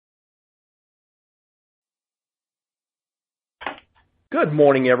Good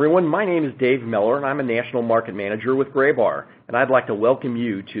morning, everyone. My name is Dave Miller, and I'm a National Market Manager with Graybar, and I'd like to welcome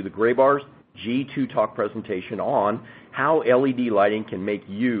you to the Graybar's G2 Talk presentation on how LED lighting can make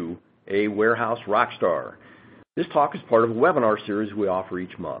you a warehouse rock star. This talk is part of a webinar series we offer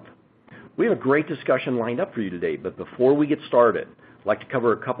each month. We have a great discussion lined up for you today, but before we get started, I'd like to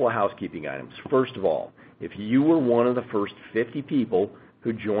cover a couple of housekeeping items. First of all, if you were one of the first 50 people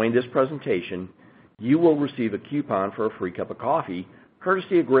who joined this presentation, you will receive a coupon for a free cup of coffee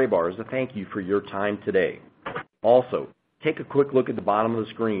courtesy of Graybar as a thank you for your time today. Also, take a quick look at the bottom of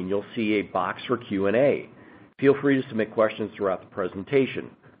the screen. You'll see a box for Q&A. Feel free to submit questions throughout the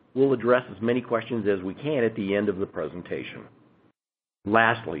presentation. We'll address as many questions as we can at the end of the presentation.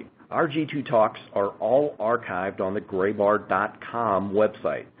 Lastly, our G2 Talks are all archived on the graybar.com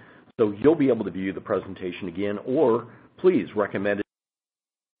website, so you'll be able to view the presentation again, or please recommend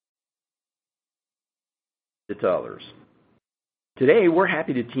it to others. Today, we're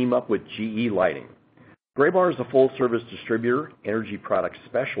happy to team up with GE Lighting. Graybar is a full-service distributor, energy product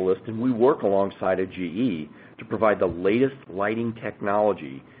specialist, and we work alongside a GE to provide the latest lighting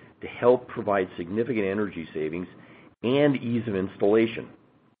technology to help provide significant energy savings and ease of installation.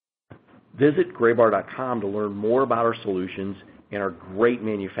 Visit graybar.com to learn more about our solutions and our great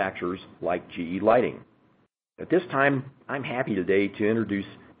manufacturers like GE Lighting. At this time, I'm happy today to introduce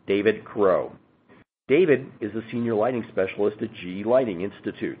David Crow. David is a senior lighting specialist at GE Lighting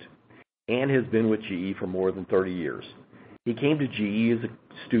Institute and has been with GE for more than 30 years. He came to GE as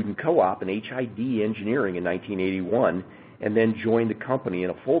a student co-op in HID engineering in 1981 and then joined the company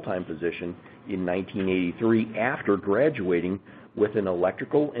in a full-time position in 1983 after graduating with an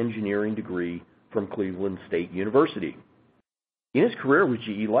electrical engineering degree from Cleveland State University. In his career with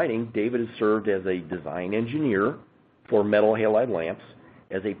GE Lighting, David has served as a design engineer for metal halide lamps,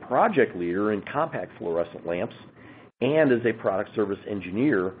 as a project leader in compact fluorescent lamps, and as a product service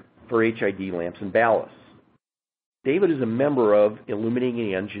engineer for HID lamps and ballasts. David is a member of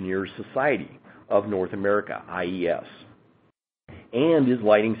Illuminating Engineers Society of North America, IES, and is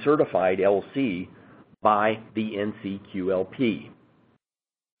lighting certified LC by the NCQLP.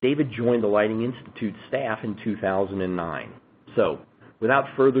 David joined the Lighting Institute staff in 2009. So, without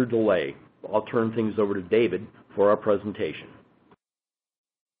further delay, I'll turn things over to David for our presentation.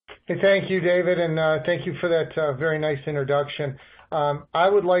 Hey, thank you, David, and thank you for that very nice introduction. I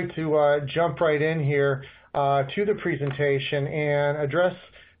would like to jump right in here to the presentation and address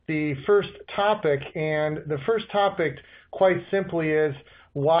the first topic. And the first topic, quite simply, is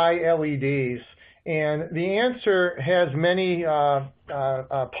why LEDs? And the answer has many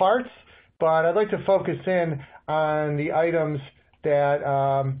parts, but I'd like to focus in on the items that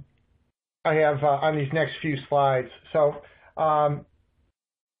I have on these next few slides. So,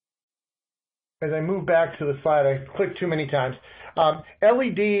 as I move back to the slide, I clicked too many times.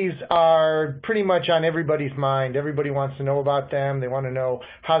 LEDs are pretty much on everybody's mind. Everybody wants to know about them. They want to know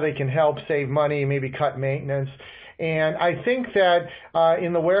how they can help save money, maybe cut maintenance. And I think that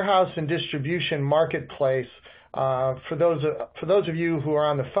in the warehouse and distribution marketplace, for those of you who are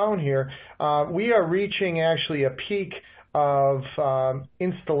on the phone here, we are reaching actually a peak of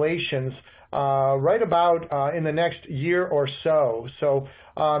installations right about in the next year or so. So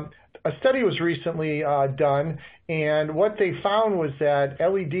a study was recently done, and what they found was that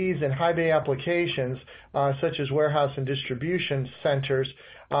LEDs in high bay applications, such as warehouse and distribution centers,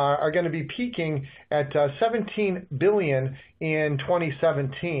 are going to be peaking at $17 billion in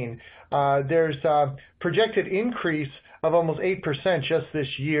 2017. There's a projected increase of almost 8% just this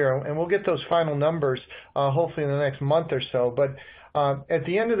year, and we'll get those final numbers hopefully in the next month or so. But at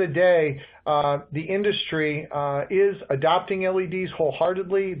the end of the day, the industry is adopting LEDs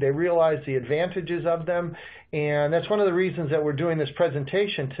wholeheartedly. They realize the advantages of them, and that's one of the reasons that we're doing this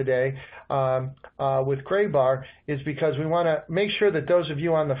presentation today with Graybar, is because we want to make sure that those of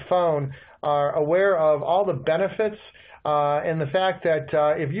you on the phone are aware of all the benefits and the fact that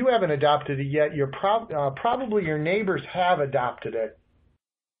if you haven't adopted it yet, you're probably your neighbors have adopted it.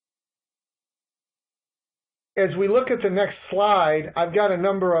 As we look at the next slide, I've got a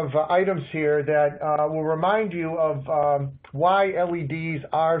number of items here that will remind you of why LEDs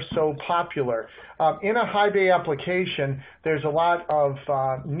are so popular. In a high bay application, there's a lot of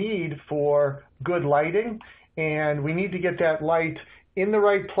need for good lighting, and we need to get that light in the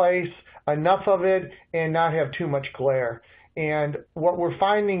right place, enough of it, and not have too much glare. And what we're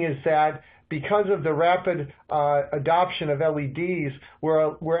finding is that because of the rapid adoption of LEDs,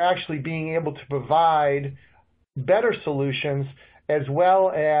 we're actually being able to provide better solutions as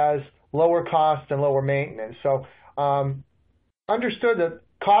well as lower cost and lower maintenance. So understood that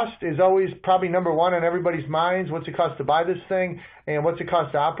Cost is always probably number one on everybody's minds. What's it cost to buy this thing, and what's it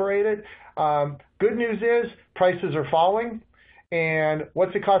cost to operate it? Good news is prices are falling. And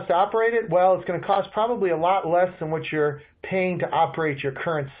what's it cost to operate it? Well, it's going to cost probably a lot less than what you're paying to operate your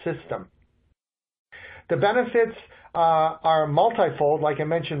current system. The benefits are multifold, like I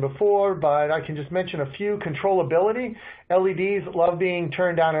mentioned before, but I can just mention a few. Controllability. LEDs love being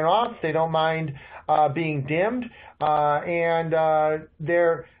turned on and off. They don't mind being dimmed, and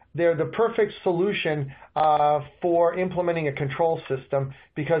they're the perfect solution for implementing a control system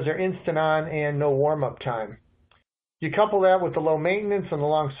because they're instant on and no warm-up time. You couple that with the low maintenance and the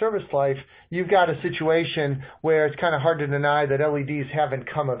long service life, you've got a situation where it's kind of hard to deny that LEDs haven't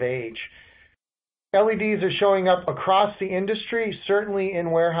come of age. LEDs are showing up across the industry, certainly in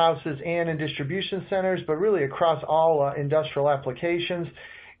warehouses and in distribution centers, but really across all industrial applications.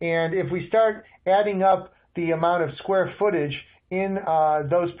 And if we start adding up the amount of square footage in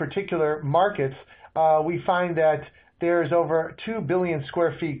those particular markets, we find that there's over 2 billion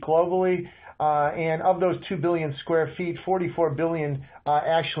square feet globally. And of those 2 billion square feet, 44 billion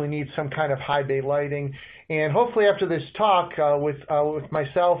actually need some kind of high bay lighting. And hopefully after this talk with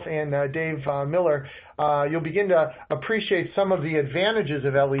myself and Dave Miller, you'll begin to appreciate some of the advantages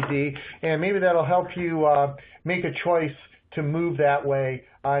of LED, and maybe that'll help you make a choice to move that way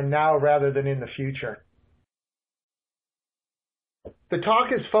now rather than in the future. The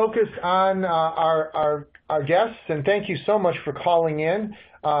talk is focused on our guests, and thank you so much for calling in.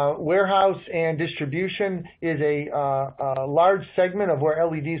 Warehouse and distribution is a large segment of where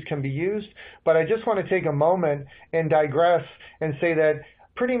LEDs can be used, but I just want to take a moment and digress and say that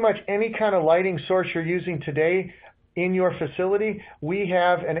pretty much any kind of lighting source you're using today in your facility, we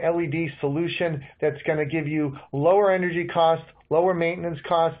have an LED solution that's going to give you lower energy costs, lower maintenance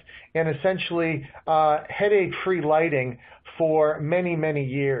costs, and essentially headache-free lighting for many, many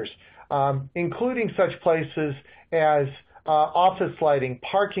years, including such places as office lighting,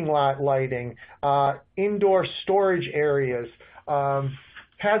 parking lot lighting, indoor storage areas,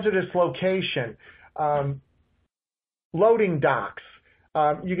 hazardous location, loading docks.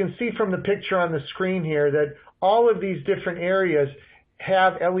 You can see from the picture on the screen here that all of these different areas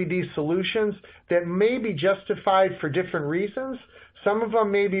have LED solutions that may be justified for different reasons. Some of them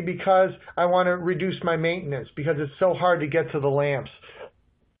may be because I want to reduce my maintenance because it's so hard to get to the lamps.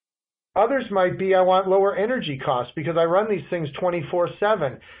 Others might be I want lower energy costs because I run these things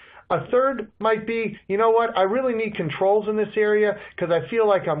 24/7. A third might be, you know what, I really need controls in this area because I feel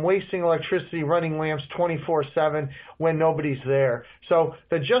like I'm wasting electricity running lamps 24/7 when nobody's there. So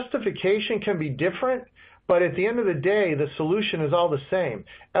the justification can be different, but at the end of the day, the solution is all the same.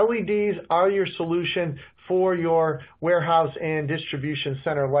 LEDs are your solution for your warehouse and distribution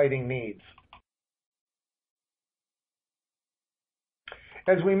center lighting needs.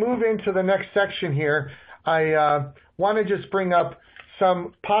 As we move into the next section here, I want to just bring up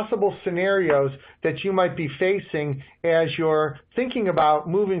some possible scenarios that you might be facing as you're thinking about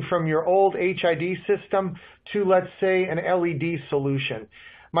moving from your old HID system to, let's say, an LED solution.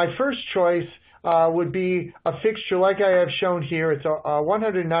 My first choice would be a fixture like I have shown here. It's a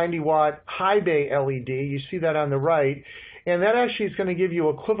 190 watt high bay LED. You see that on the right. And that actually is going to give you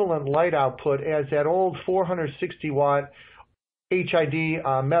equivalent light output as that old 460 watt HID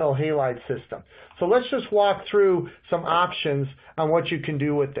metal halide system. So let's just walk through some options on what you can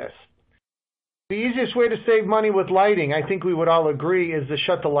do with this. The easiest way to save money with lighting, I think we would all agree, is to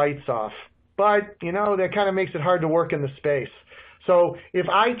shut the lights off. But, you know, that kind of makes it hard to work in the space. So if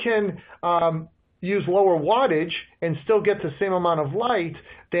I can use lower wattage and still get the same amount of light,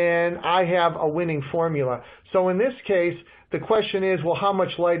 then I have a winning formula. So in this case, the question is, well, how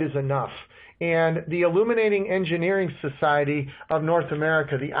much light is enough? And the Illuminating Engineering Society of North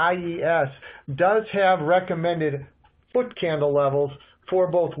America, the IES, does have recommended foot candle levels for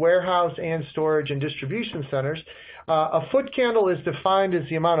both warehouse and storage and distribution centers. A foot candle is defined as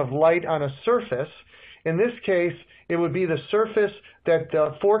the amount of light on a surface. In this case, it would be the surface that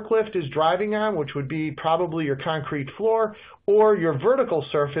the forklift is driving on, which would be probably your concrete floor, or your vertical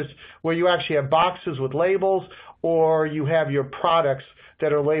surface where you actually have boxes with labels, or you have your products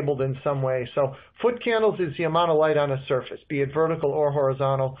that are labeled in some way. So foot candles is the amount of light on a surface, be it vertical or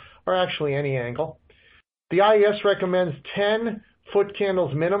horizontal, or actually any angle. The IES recommends 10 foot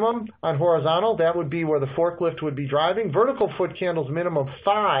candles minimum on horizontal. That would be where the forklift would be driving. Vertical foot candles minimum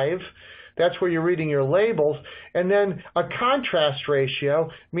 5. That's where you're reading your labels. And then a contrast ratio,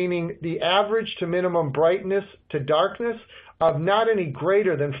 meaning the average to minimum brightness to darkness of not any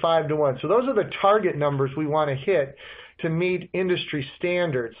greater than 5 to 1. So those are the target numbers we want to hit to meet industry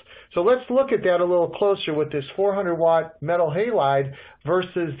standards. So let's look at that a little closer with this 400 watt metal halide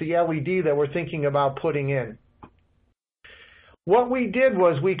versus the LED that we're thinking about putting in. What we did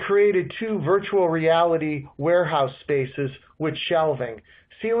was we created two virtual reality warehouse spaces with shelving.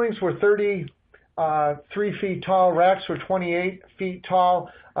 Ceilings were 33 feet tall, racks were 28 feet tall.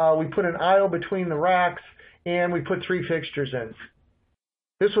 We put an aisle between the racks, and we put 3 fixtures in.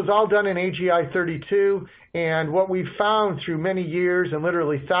 This was all done in AGI 32, and what we've found through many years and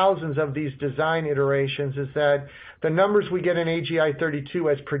literally thousands of these design iterations is that the numbers we get in AGI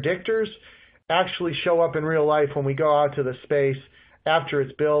 32 as predictors actually show up in real life when we go out to the space after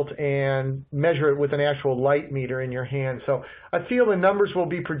it's built and measure it with an actual light meter in your hand. So I feel the numbers we'll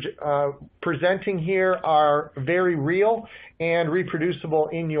be presenting here are very real and reproducible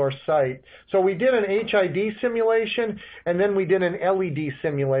in your site. So we did an HID simulation, and then we did an LED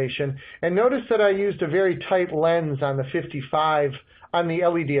simulation. And notice that I used a very tight lens on the 55, on the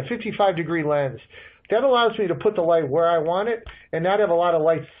LED, a 55-degree lens. That allows me to put the light where I want it and not have a lot of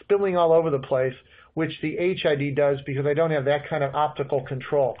light spilling all over the place, which the HID does because I don't have that kind of optical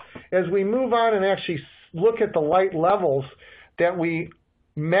control. As we move on and actually look at the light levels that we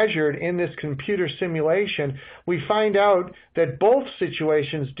measured in this computer simulation, we find out that both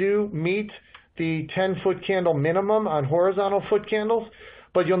situations do meet the 10-foot candle minimum on horizontal foot candles.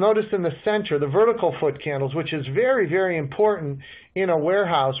 But you'll notice in the center, the vertical foot candles, which is very, very important in a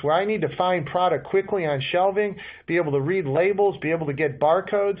warehouse where I need to find product quickly on shelving, be able to read labels, be able to get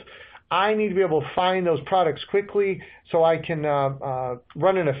barcodes. I need to be able to find those products quickly so I can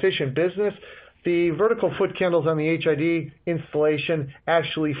run an efficient business. The vertical foot candles on the HID installation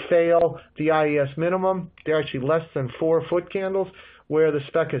actually fail the IES minimum. They're actually less than 4 foot candles, where the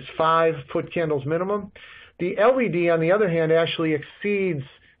spec is 5 foot candles minimum. The LED, on the other hand, actually exceeds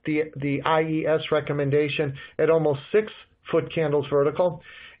the IES recommendation at almost 6 foot candles vertical.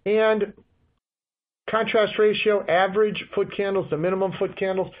 And contrast ratio, average foot candles to minimum foot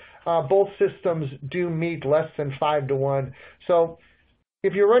candles, both systems do meet less than 5-to-1. So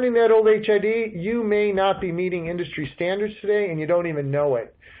if you're running that old HID, you may not be meeting industry standards today and you don't even know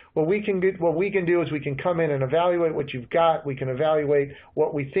it. What we can do is we can come in and evaluate what you've got. We can evaluate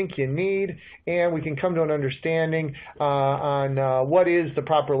what we think you need, and we can come to an understanding on what is the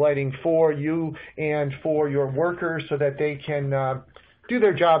proper lighting for you and for your workers so that they can do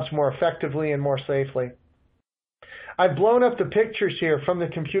their jobs more effectively and more safely. I've blown up the pictures here from the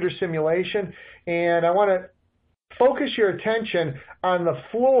computer simulation, and I want to focus your attention on the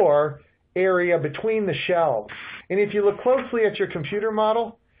floor area between the shelves. And if you look closely at your computer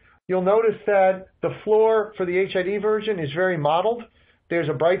model, you'll notice that the floor for the HID version is very modeled. There's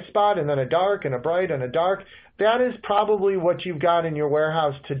a bright spot and then a dark and a bright and a dark. That is probably what you've got in your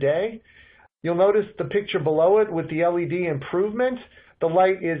warehouse today. You'll notice the picture below it with the LED improvement. The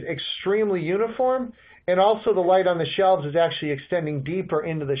light is extremely uniform, and also the light on the shelves is actually extending deeper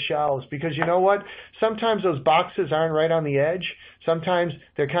into the shelves, because you know what? Sometimes those boxes aren't right on the edge. Sometimes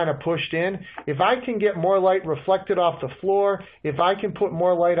they're kind of pushed in. If I can get more light reflected off the floor, if I can put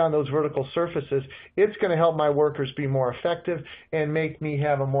more light on those vertical surfaces, it's going to help my workers be more effective and make me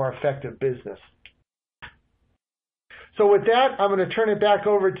have a more effective business. So with that, I'm going to turn it back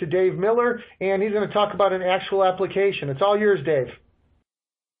over to Dave Miller, and he's going to talk about an actual application. It's all yours, Dave.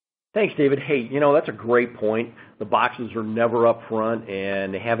 Thanks, David. Hey, you know, that's a great point. The boxes are never up front,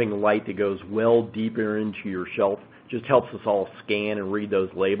 and having light that goes well deeper into your shelf just helps us all scan and read those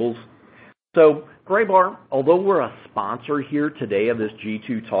labels. So, Graybar, although we're a sponsor here today of this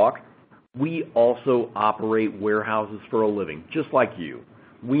G2 Talk, we also operate warehouses for a living, just like you.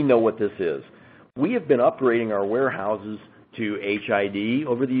 We know what this is. We have been upgrading our warehouses to HID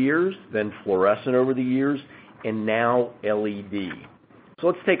over the years, then fluorescent over the years, and now LED. So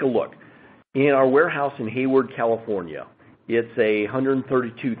let's take a look. In our warehouse in Hayward, California, it's a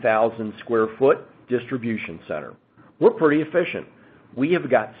 132,000 square foot distribution center. We're pretty efficient. We have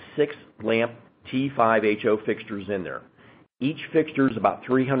got 6 lamp T5 HO fixtures in there. Each fixture is about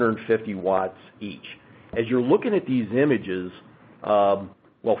 350 watts each. As you're looking at these images,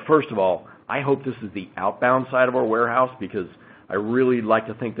 well, first of all, I hope this is the outbound side of our warehouse, because I really like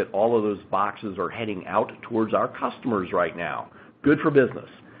to think that all of those boxes are heading out towards our customers right now. Good for business.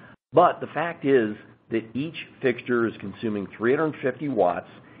 But the fact is that each fixture is consuming 350 watts,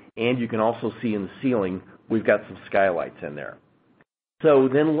 and you can also see in the ceiling we've got some skylights in there. So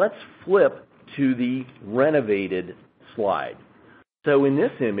then let's flip to the renovated slide. So in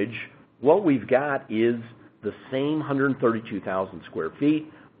this image, what we've got is the same 132,000 square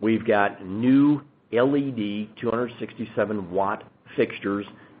feet. We've got new LED 267 watt fixtures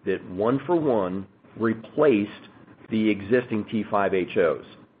that one for one replaced the existing T5 HOs.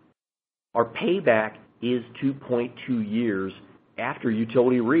 Our payback is 2.2 years after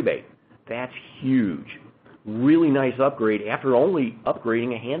utility rebate. That's huge. Really nice upgrade after only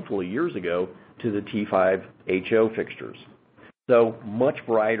upgrading a handful of years ago to the T5 HO fixtures. So much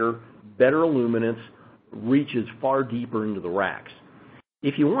brighter, better illuminance, reaches far deeper into the racks.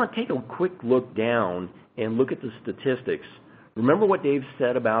 If you want, take a quick look down and look at the statistics. Remember what Dave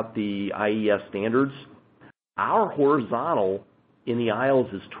said about the IES standards? Our horizontal in the aisles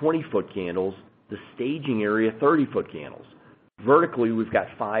is 20-foot candles, the staging area 30-foot candles. Vertically, we've got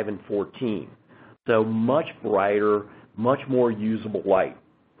 5 and 14. So much brighter, much more usable light.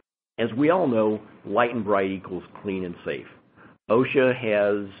 As we all know, light and bright equals clean and safe. OSHA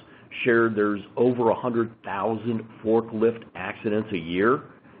has shared there's over 100,000 forklift accidents a year,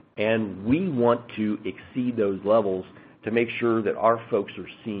 and we want to exceed those levels to make sure that our folks are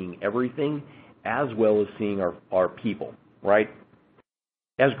seeing everything as well as seeing our people, right?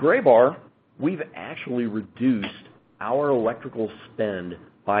 As Graybar, we've actually reduced our electrical spend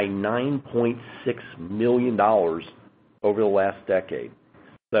by $9.6 million over the last decade.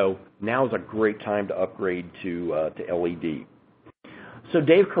 So now is a great time to upgrade to LED. So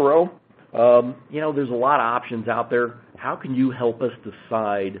Dave Carew, there's a lot of options out there. How can you help us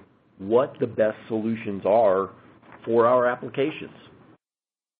decide what the best solutions are for our applications?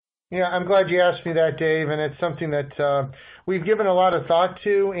 Yeah, I'm glad you asked me that, Dave, and it's something that we've given a lot of thought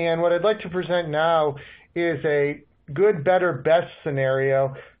to, and what I'd like to present now is a good, better, best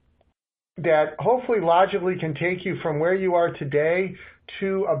scenario that hopefully logically can take you from where you are today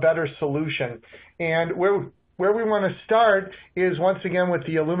to a better solution. And where we want to start is once again with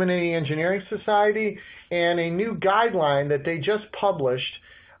the Illuminating Engineering Society and a new guideline that they just published.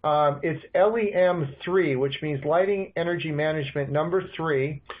 It's LEM3, which means Lighting Energy Management number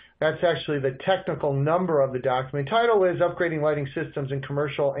 3. That's actually the technical number of the document. Title is Upgrading Lighting Systems in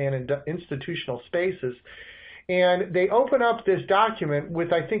Commercial and Institutional Spaces. And they open up this document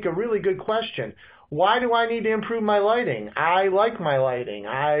with, I think, a really good question. Why do I need to improve my lighting? I like my lighting.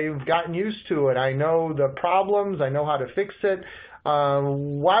 I've gotten used to it. I know the problems. I know how to fix it.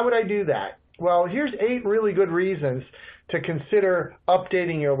 Why would I do that? Well, here's 8 really good reasons to consider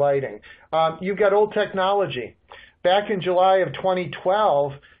updating your lighting. You've got old technology. Back in July of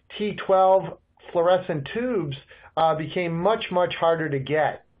 2012, T12 fluorescent tubes became much, much harder to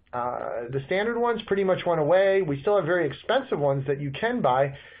get. The standard ones pretty much went away. We still have very expensive ones that you can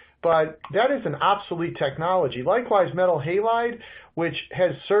buy, but that is an obsolete technology. Likewise, metal halide, which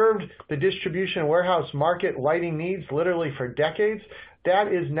has served the distribution warehouse market lighting needs literally for decades, that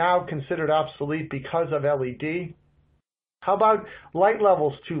is now considered obsolete because of LED. How about light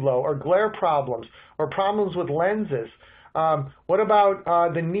levels too low, or glare problems, or problems with lenses? What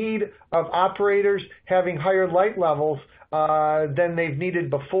about the need of operators having higher light levels than they've needed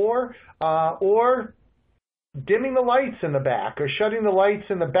before, or dimming the lights in the back, or shutting the lights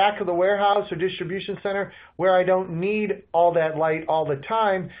in the back of the warehouse or distribution center where I don't need all that light all the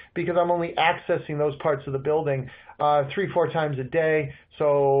time because I'm only accessing those parts of the building 3-4 times a day.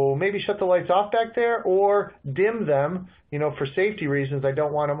 So maybe shut the lights off back there or dim them, for safety reasons. I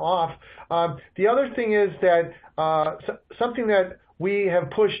don't want them off. The other thing is that something that we have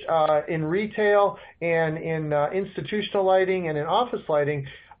pushed in retail and in institutional lighting and in office lighting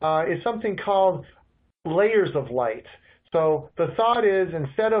is something called layers of light. So the thought is,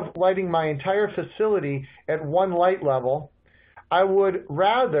 instead of lighting my entire facility at one light level, I would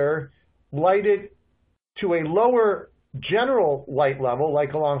rather light it to a lower general light level,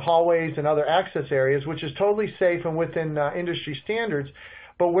 like along hallways and other access areas, which is totally safe and within industry standards.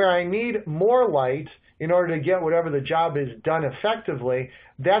 But where I need more light in order to get whatever the job is done effectively,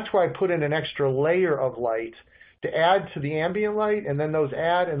 that's where I put in an extra layer of light to add to the ambient light, and then those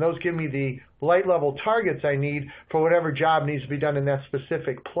give me the light level targets I need for whatever job needs to be done in that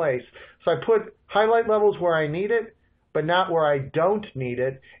specific place. So I put high light levels where I need it, but not where I don't need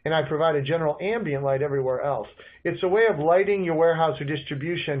it, and I provide a general ambient light everywhere else. It's a way of lighting your warehouse or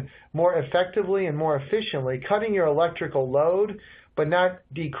distribution more effectively and more efficiently, cutting your electrical load, but not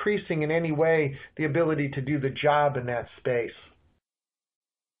decreasing in any way the ability to do the job in that space.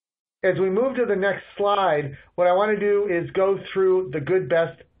 As we move to the next slide, what I want to do is go through the good,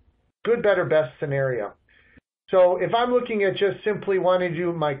 better, best scenario. So if I'm looking at just simply wanting to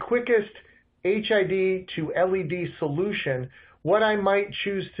do my quickest HID to LED solution, what I might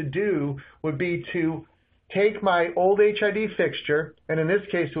choose to do would be to take my old HID fixture, and in this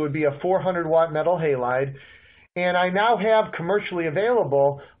case it would be a 400-watt metal halide, and I now have commercially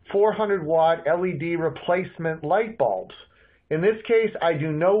available 400-watt LED replacement light bulbs. In this case, I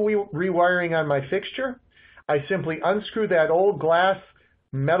do no rewiring on my fixture. I simply unscrew that old glass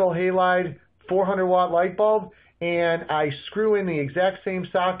metal halide 400-watt light bulb, and I screw in the exact same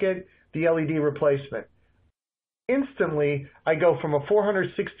socket the LED replacement. Instantly, I go from a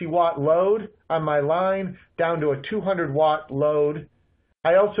 460-watt load on my line down to a 200-watt load.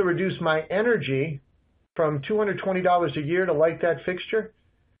 I also reduce my energy from $220 a year to light that fixture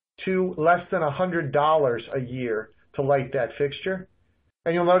to less than $100 a year to light that fixture.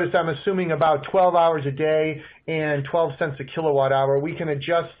 And you'll notice I'm assuming about 12 hours a day and 12 cents a kilowatt hour. We can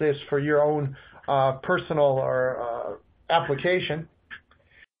adjust this for your own personal or application.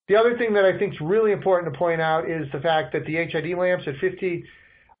 The other thing that I think is really important to point out is the fact that the HID lamps at 50,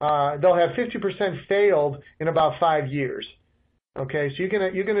 they'll have 50% failed in about 5 years. Okay, so you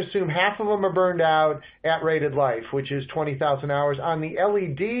can assume half of them are burned out at rated life, which is 20,000 hours. On the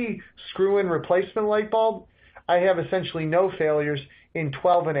LED screw-in replacement light bulb, I have essentially no failures in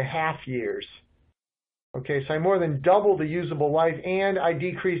 12 and a half years. Okay, so I more than double the usable life, and I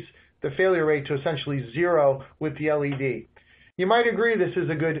decrease the failure rate to essentially 0 with the LED. You might agree this is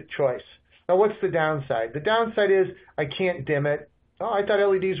a good choice. Now, what's the downside? The downside is I can't dim it. Oh, I thought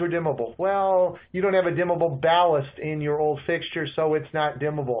LEDs were dimmable. Well, you don't have a dimmable ballast in your old fixture, so it's not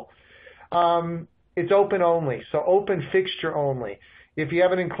dimmable. It's open only, so open fixture only. If you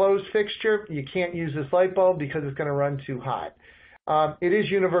have an enclosed fixture, you can't use this light bulb because it's going to run too hot. It is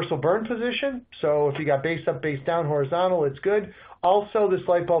universal burn position, so if you got base up, base down, horizontal, it's good. Also, this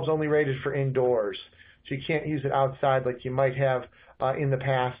light bulb's only rated for indoors, so you can't use it outside like you might have in the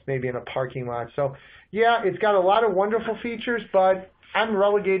past, maybe in a parking lot. So, yeah, it's got a lot of wonderful features, but I'm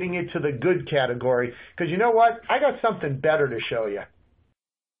relegating it to the good category because you know what? I got something better to show you.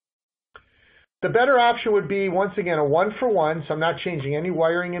 The better option would be, once again, a 1-for-1, so I'm not changing any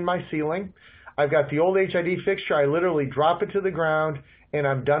wiring in my ceiling. I've got the old HID fixture. I literally drop it to the ground, and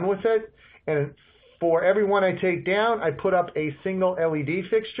I'm done with it. And for every one I take down, I put up a single LED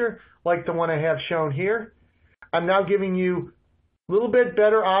fixture, like the one I have shown here. I'm now giving you a little bit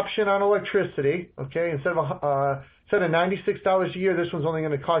better option on electricity. Okay, instead of $96 a year, this one's only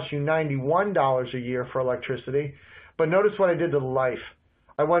going to cost you $91 a year for electricity. But notice what I did to the life.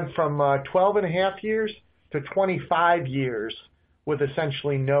 I went from 12 and a half years to 25 years with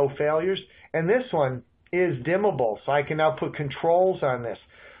essentially no failures. And this one is dimmable, so I can now put controls on this.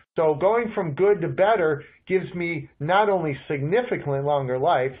 So going from good to better gives me not only significantly longer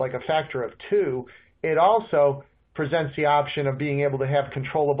life, like a factor of 2, it also presents the option of being able to have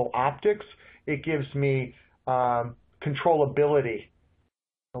controllable optics. It gives me controllability.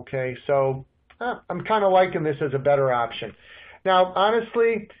 Okay, so I'm kind of liking this as a better option. Now,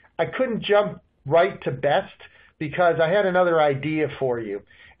 honestly, I couldn't jump right to best because I had another idea for you.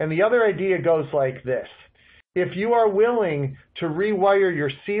 And the other idea goes like this. If you are willing to rewire your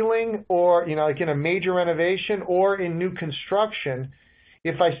ceiling or, like in a major renovation or in new construction,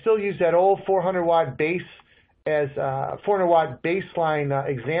 if I still use that old 400-watt base as a 400-watt baseline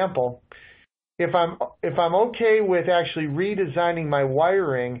example, if I'm okay with actually redesigning my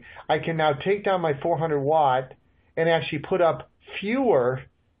wiring, I can now take down my 400-watt and actually put up fewer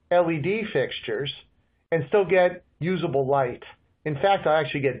LED fixtures and still get usable light. In fact, I'll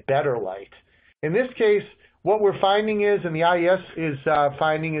actually get better light. In this case, what we're finding is, and the IES is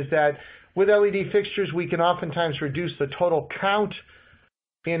finding, is that with LED fixtures, we can oftentimes reduce the total count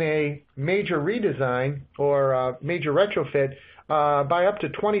in a major redesign or major retrofit by up to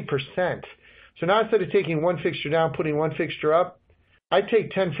 20%. So now instead of taking one fixture down, putting one fixture up, I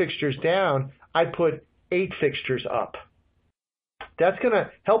take 10 fixtures down, I put 8 fixtures up. That's going to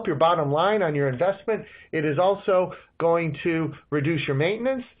help your bottom line on your investment. It is also going to reduce your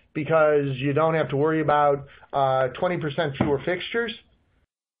maintenance because you don't have to worry about 20% fewer fixtures.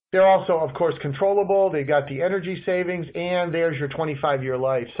 They're also, of course, controllable. They've got the energy savings, and there's your 25-year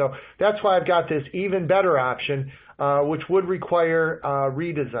life. So that's why I've got this even better option, which would require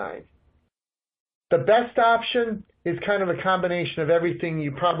redesign. The best option is kind of a combination of everything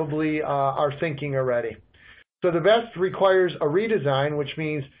you probably are thinking already. So the best requires a redesign, which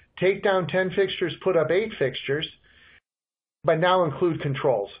means take down 10 fixtures, put up 8 fixtures, but now include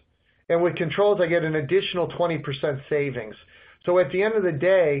controls. And with controls, I get an additional 20% savings. So at the end of the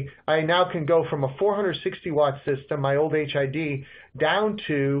day, I now can go from a 460-watt system, my old HID, down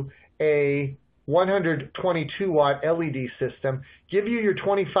to a 122-watt LED system, give you your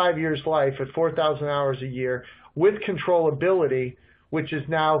 25 years life at 4,000 hours a year with controllability, which is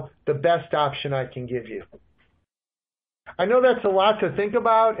now the best option I can give you. I know that's a lot to think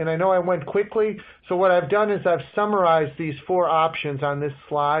about, and I know I went quickly, so what I've done is I've summarized these 4 options on this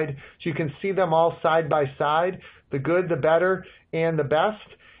slide so you can see them all side by side, the good, the better, and the best.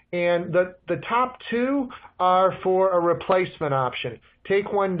 And the top two are for a replacement option.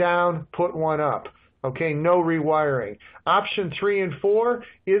 Take one down, put one up. Okay, no rewiring. Option 3 and 4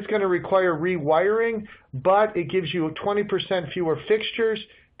 is going to require rewiring, but it gives you 20% fewer fixtures.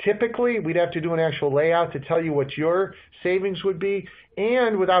 Typically, we'd have to do an actual layout to tell you what your savings would be.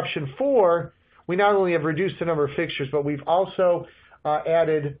 And with option 4, we not only have reduced the number of fixtures, but we've also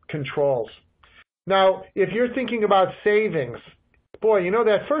added controls. Now, if you're thinking about savings, boy, you know,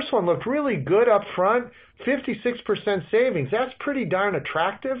 that first one looked really good up front, 56% savings. That's pretty darn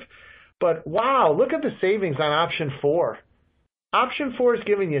attractive. But wow, look at the savings on option 4. Option 4 is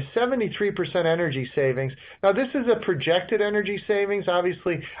giving you 73% energy savings. Now, this is a projected energy savings.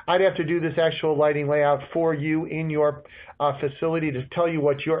 Obviously, I'd have to do this actual lighting layout for you in your facility to tell you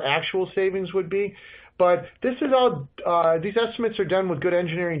what your actual savings would be. But this is all, these estimates are done with good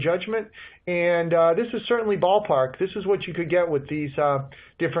engineering judgment, and this is certainly ballpark. This is what you could get with these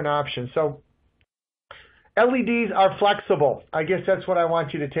different options. So LEDs are flexible. I guess that's what I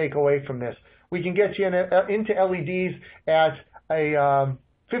want you to take away from this. We can get you into LEDs at a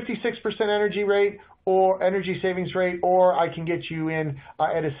 56% energy rate or energy savings rate, or I can get you in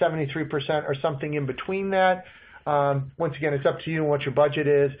at a 73% or something in between that. Once again, it's up to you and what your budget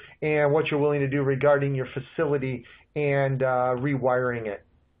is and what you're willing to do regarding your facility and rewiring it.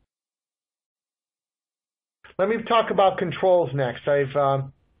 Let me talk about controls next. I've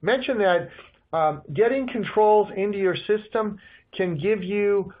mentioned that getting controls into your system can give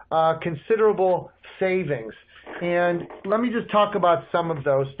you considerable savings. And let me just talk about some of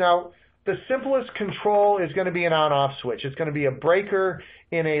those. Now, the simplest control is going to be an on-off switch. It's going to be a breaker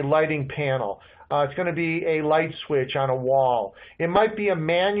in a lighting panel. It's going to be a light switch on a wall. It might be a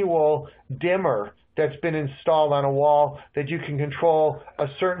manual dimmer that's been installed on a wall that you can control a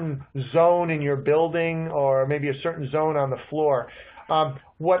certain zone in your building or maybe a certain zone on the floor.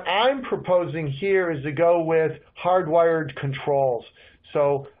 What I'm proposing here is to go with hardwired controls.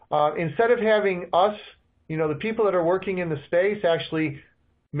 So instead of having us, you know, the people that are working in the space actually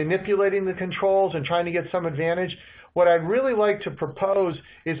manipulating the controls and trying to get some advantage, what I'd really like to propose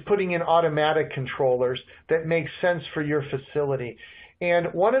is putting in automatic controllers that make sense for your facility.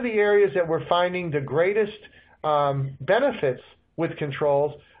 And one of the areas that we're finding the greatest benefits with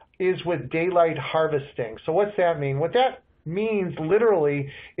controls is with daylight harvesting. So what's that mean? What that means literally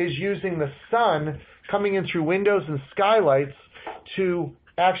is using the sun coming in through windows and skylights to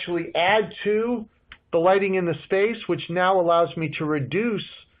actually add to the lighting in the space, which now allows me to reduce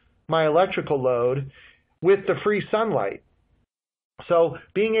my electrical load with the free sunlight. So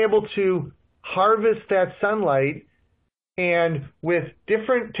being able to harvest that sunlight, and with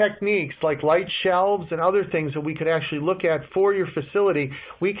different techniques like light shelves and other things that we could actually look at for your facility,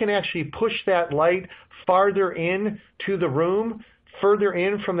 we can actually push that light farther in to the room, further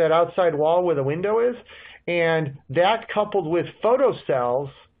in from that outside wall where the window is. And that coupled with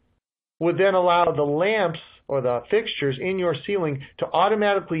photocells would then allow the lamps or the fixtures in your ceiling to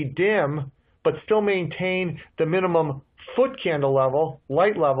automatically dim but still maintain the minimum foot candle level,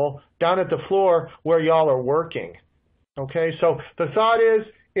 light level, down at the floor where y'all are working. Okay, so the thought is,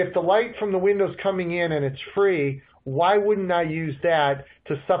 if the light from the window's coming in and it's free, why wouldn't I use that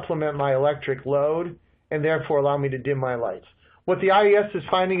to supplement my electric load and therefore allow me to dim my lights? What the IES is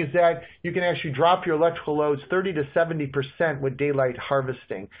finding is that you can actually drop your electrical loads 30 to 70% with daylight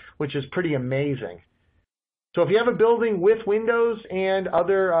harvesting, which is pretty amazing. So if you have a building with windows and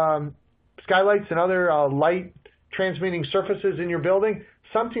other skylights and other light transmitting surfaces in your building,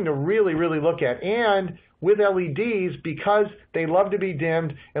 something to really, really look at. And with LEDs, because they love to be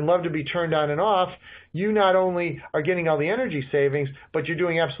dimmed and love to be turned on and off, you not only are getting all the energy savings, but you're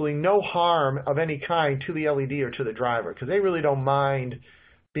doing absolutely no harm of any kind to the LED or to the driver, because they really don't mind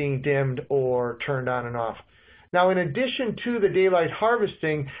being dimmed or turned on and off. Now, in addition to the daylight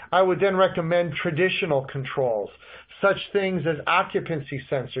harvesting, I would then recommend traditional controls, such things as occupancy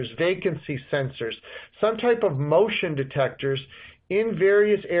sensors, vacancy sensors, some type of motion detectors in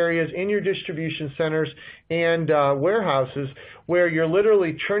various areas in your distribution centers and warehouses, where you're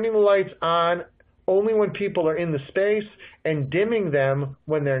literally turning the lights on only when people are in the space and dimming them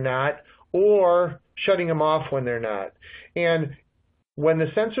when they're not, or shutting them off when they're not. And when the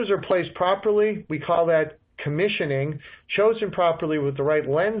sensors are placed properly, we call that commissioning, chosen properly with the right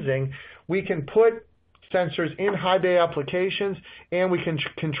lensing, we can put sensors in high bay applications, and we can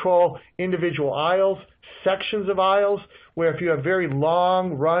control individual aisles, sections of aisles, where if you have very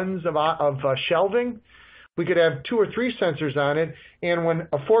long runs of shelving, we could have 2 or 3 sensors on it, and when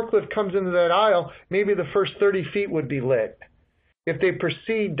a forklift comes into that aisle, maybe the first 30 feet would be lit. If they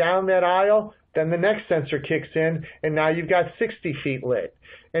proceed down that aisle, then the next sensor kicks in, and now you've got 60 feet lit,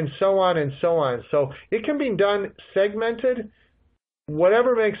 and so on and so on. So it can be done segmented.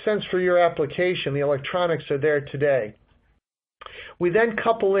 Whatever makes sense for your application, the electronics are there today. We then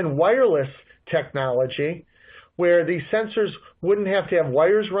couple in wireless technology, where these sensors wouldn't have to have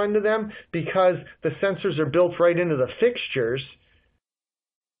wires run to them because the sensors are built right into the fixtures,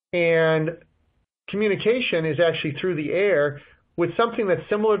 and communication is actually through the air with something that's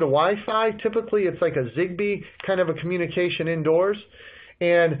similar to Wi-Fi. Typically, it's like a Zigbee kind of a communication indoors.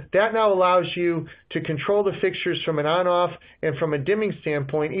 And that now allows you to control the fixtures from an on-off and from a dimming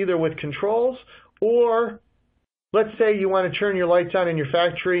standpoint, either with controls or, let's say you want to turn your lights on in your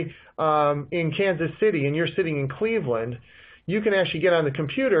factory in Kansas City and you're sitting in Cleveland. You can actually get on the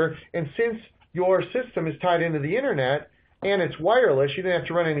computer, and since your system is tied into the internet and it's wireless, you don't have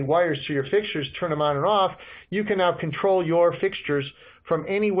to run any wires to your fixtures, turn them on and off. You can now control your fixtures from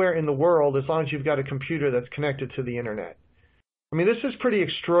anywhere in the world as long as you've got a computer that's connected to the internet. I mean, this is pretty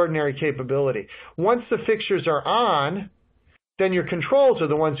extraordinary capability. Once the fixtures are on, then your controls are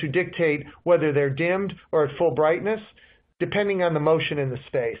the ones who dictate whether they're dimmed or at full brightness, depending on the motion in the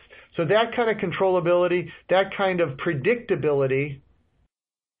space. So that kind of controllability, that kind of predictability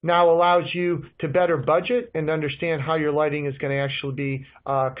now allows you to better budget and understand how your lighting is going to actually be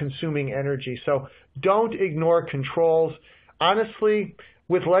consuming energy. So don't ignore controls. Honestly,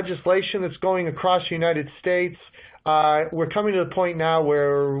 with legislation that's going across the United States, we're coming to the point now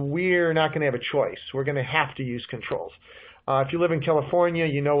where we're not going to have a choice. We're going to have to use controls. If you live in California,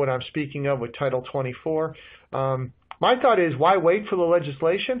 you know what I'm speaking of with Title 24. My thought is, why wait for the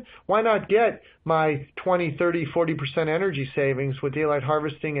legislation? Why not get my 20, 30, 40% energy savings with daylight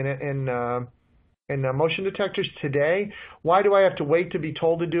harvesting and motion detectors today? Why do I have to wait to be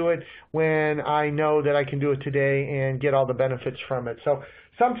told to do it when I know that I can do it today and get all the benefits from it? So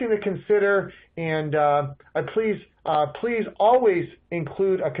something to consider, and please always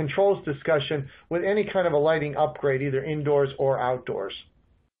include a controls discussion with any kind of a lighting upgrade, either indoors or outdoors.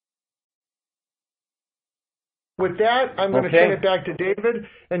 With that, I'm going to turn it back to David.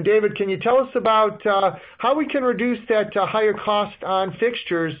 And David, can you tell us about how we can reduce that higher cost on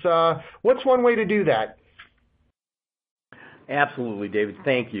fixtures? What's one way to do that? Absolutely, David.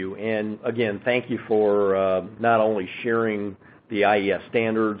 Thank you. And again, thank you for not only sharing the IES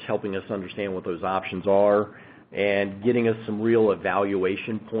standards, helping us understand what those options are, and getting us some real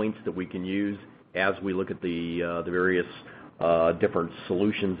evaluation points that we can use as we look at the various different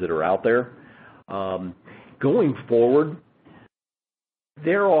solutions that are out there. Going forward,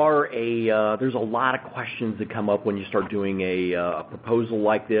 there's a lot of questions that come up when you start doing a proposal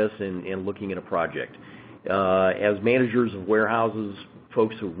like this and looking at a project. As managers of warehouses,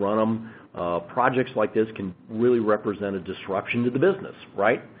 folks who run them, projects like this can really represent a disruption to the business,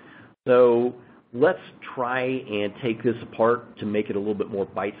 right? So let's try and take this apart to make it a little bit more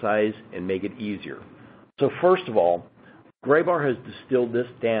bite-sized and make it easier. So first of all, Graybar has distilled this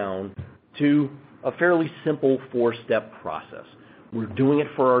down to a fairly simple 4-step process. We're doing it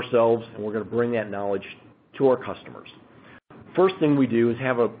for ourselves, and we're going to bring that knowledge to our customers. First thing we do is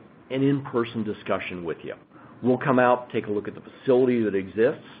have an in-person discussion with you. We'll come out, take a look at the facility that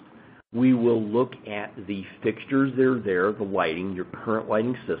exists. We will look at the fixtures that are there, the lighting, your current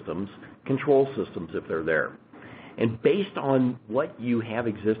lighting systems, control systems if they're there. And based on what you have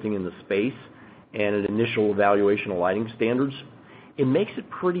existing in the space and an initial evaluation of lighting standards, it makes it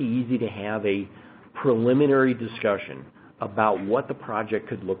pretty easy to have a preliminary discussion about what the project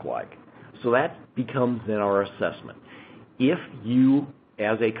could look like. So that becomes then our assessment. If you,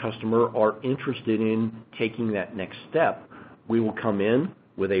 as a customer, are interested in taking that next step, we will come in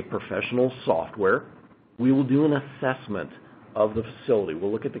with a professional software. We will do an assessment of the facility.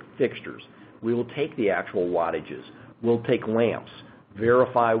 We'll look at the fixtures. We will take the actual wattages. We'll take lamps,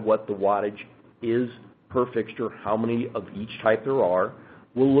 verify what the wattage is per fixture, how many of each type there are.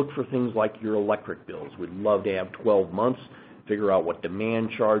 We'll look for things like your electric bills. We'd love to have 12 months, figure out what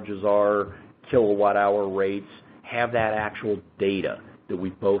demand charges are, kilowatt hour rates, have that actual data that we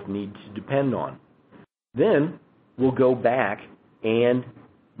both need to depend on. Then we'll go back and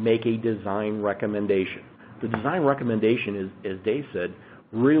make a design recommendation. The design recommendation is, as Dave said,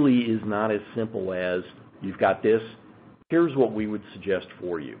 really is not as simple as you've got this, here's what we would suggest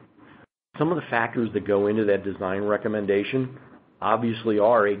for you. Some of the factors that go into that design recommendation obviously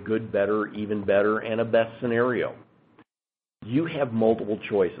are a good, better, even better, and a best scenario. You have multiple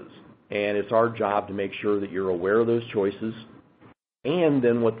choices, and it's our job to make sure that you're aware of those choices and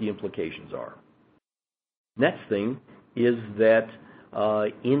then what the implications are. Next thing is that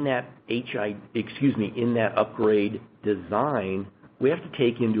in that upgrade design, we have to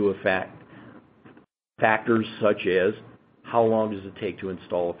take into effect Factors such as how long does it take to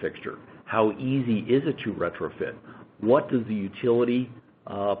install a fixture? How easy is it to retrofit? What does the utility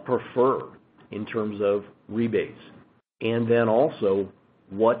prefer in terms of rebates? And then also,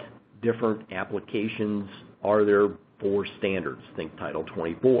 what different applications are there for standards? Think Title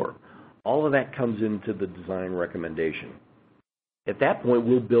 24. All of that comes into the design recommendation. At that point,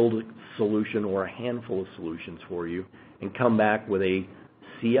 we'll build a solution or a handful of solutions for you and come back with a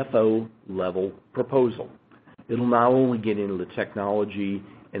CFO-level proposal. It'll not only get into the technology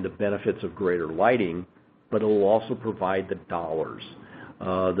and the benefits of greater lighting, but it'll also provide the dollars,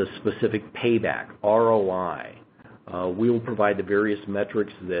 the specific payback, ROI. We will provide the various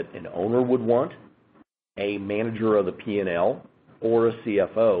metrics that an owner would want, a manager of the P&L, or a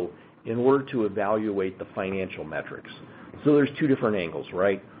CFO in order to evaluate the financial metrics. So there's two different angles,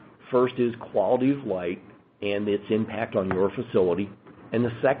 right? First is quality of light and its impact on your facility, and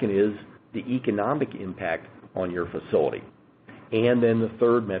the second is the economic impact on your facility. And then the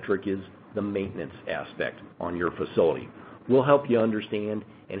third metric is the maintenance aspect on your facility. We'll help you understand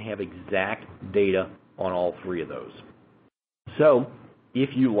and have exact data on all three of those. So if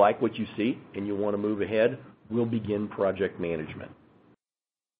you like what you see and you want to move ahead, we'll begin project management.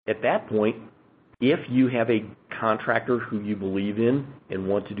 At that point, if you have a contractor who you believe in and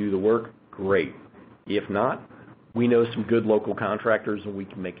want to do the work, great. If not, we know some good local contractors and we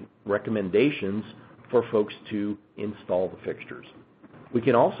can make recommendations for folks to install the fixtures. We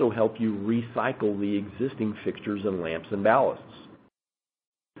can also help you recycle the existing fixtures and lamps and ballasts.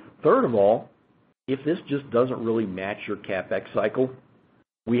 Third of all, if this just doesn't really match your CapEx cycle,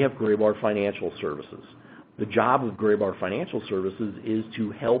 we have Graybar Financial Services. The job of Graybar Financial Services is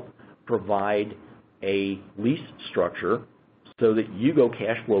to help provide a lease structure so that you go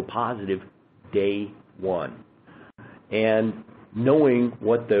cash flow positive day one. And knowing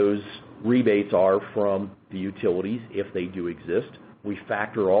what those rebates are from the utilities, if they do exist, we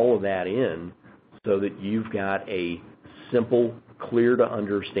factor all of that in so that you've got a simple, clear to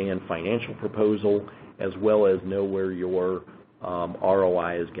understand financial proposal as well as know where your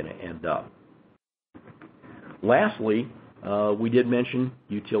ROI is going to end up. Lastly, we did mention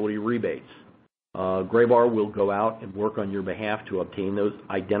utility rebates. Graybar will go out and work on your behalf to obtain those,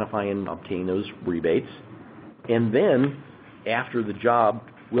 identify and obtain those rebates. And then, after the job,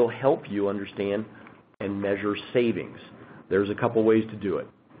 we'll help you understand and measure savings. There's a couple ways to do it.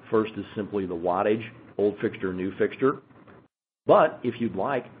 First is simply the wattage, old fixture, new fixture. But if you'd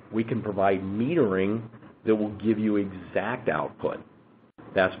like, we can provide metering that will give you exact output.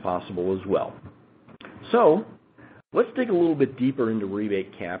 That's possible as well. So let's dig a little bit deeper into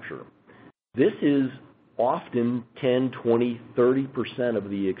rebate capture. This is often 10, 20, 30% of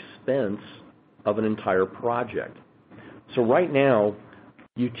the expense of an entire project. So right now,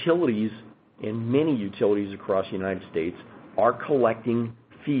 utilities and many utilities across the United States are collecting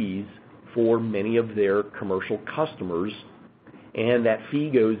fees for many of their commercial customers, and that fee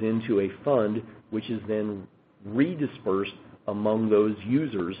goes into a fund which is then redispersed among those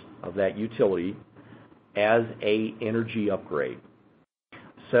users of that utility as an energy upgrade.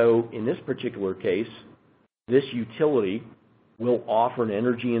 So in this particular case, this utility will offer an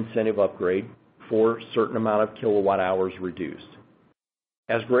energy incentive upgrade for a certain amount of kilowatt hours reduced.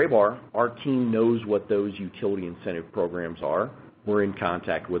 As Graybar, our team knows what those utility incentive programs are. We're in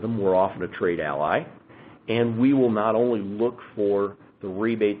contact with them. We're often a trade ally. And we will not only look for the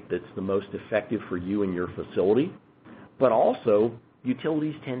rebate that's the most effective for you and your facility, but also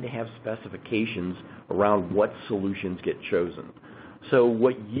utilities tend to have specifications around what solutions get chosen. So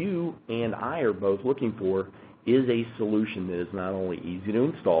what you and I are both looking for is a solution that is not only easy to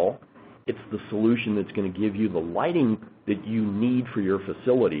install, it's the solution that's going to give you the lighting that you need for your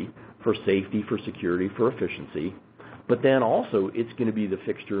facility, for safety, for security, for efficiency, but then also it's going to be the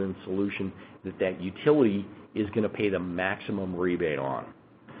fixture and solution that that utility is going to pay the maximum rebate on.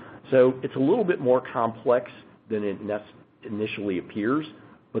 So it's a little bit more complex than it initially appears,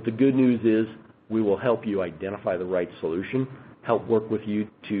 but the good news is we will help you identify the right solution, help work with you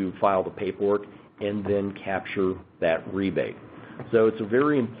to file the paperwork, and then capture that rebate. So it's a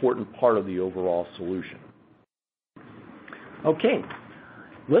very important part of the overall solution. Okay,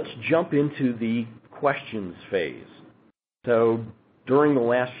 let's jump into the questions phase. So during the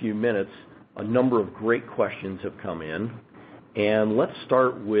last few minutes, a number of great questions have come in, and let's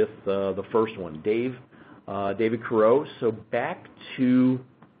start with the first one. David Carreau. So back to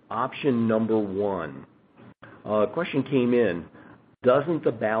option number one. A question came in. Doesn't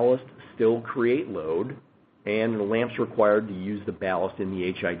the ballast still create load, and the lamp's required to use the ballast in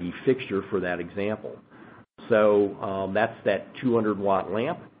the HID fixture for that example? So that's that 200-watt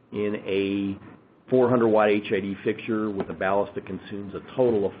lamp in a 400 watt HID fixture with a ballast that consumes a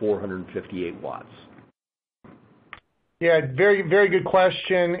total of 458 watts? Yeah, very, very good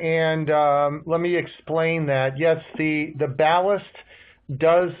question, and let me explain that. Yes, the ballast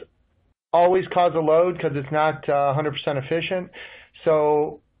does always cause a load because it's not 100% efficient.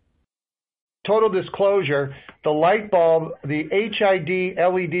 So, total disclosure, the light bulb, the HID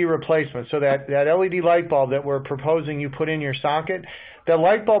LED replacement, so that LED light bulb that we're proposing you put in your socket, the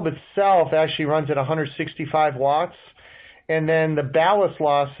light bulb itself actually runs at 165 watts, and then the ballast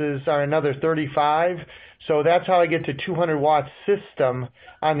losses are another 35. So that's how I get to 200 watt system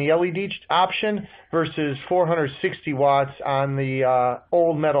on the LED option versus 460 watts on the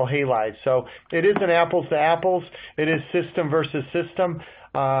old metal halide. So it is an apples to apples. It is system versus system.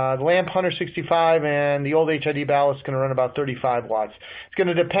 The lamp 165 and the old HID ballast is going to run about 35 watts. It's going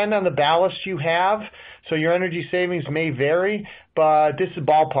to depend on the ballast you have, so your energy savings may vary, but this is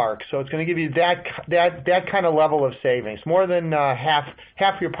ballpark. So it's going to give you that kind of level of savings. More than half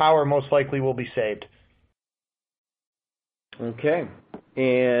your power most likely will be saved. Okay.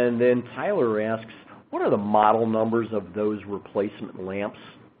 And then Tyler asks, what are the model numbers of those replacement lamps?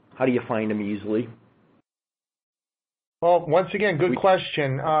 How do you find them easily? Well, once again, good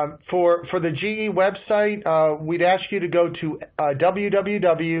question. For the GE website, we'd ask you to go to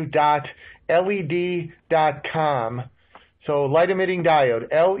www.led.com. So light emitting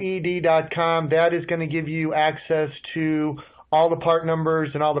diode, led.com. That is going to give you access to all the part numbers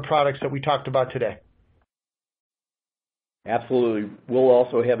and all the products that we talked about today. Absolutely. We'll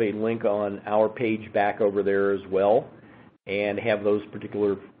also have a link on our page back over there as well and have those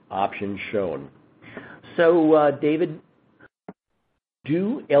particular options shown. So, David,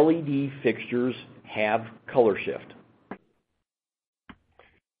 do LED fixtures have color shift?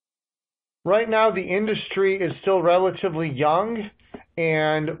 Right now, the industry is still relatively young,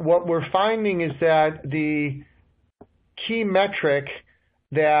 and what we're finding is that the key metric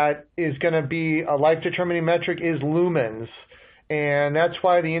that is going to be a life-determining metric is lumens, and that's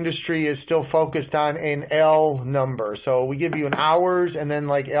why the industry is still focused on an L number. So we give you an hours and then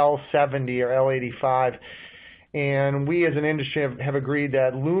like L70 or L85, and we as an industry have agreed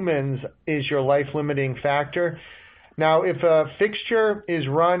that lumens is your life-limiting factor. Now, if a fixture is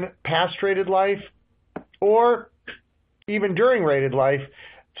run past rated life or even during rated life,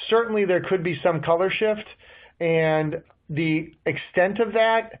 certainly there could be some color shift, and the extent of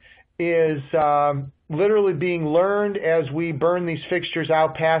that is literally being learned as we burn these fixtures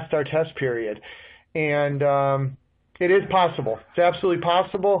out past our test period. And it is possible. It's absolutely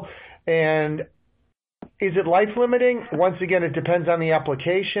possible. And is it life limiting? Once again, it depends on the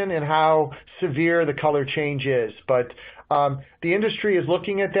application and how severe the color change is. But the industry is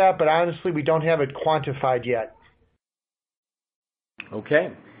looking at that, but honestly, we don't have it quantified yet.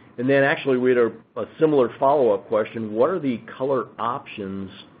 Okay. And then actually we had a similar follow-up question. What are the color options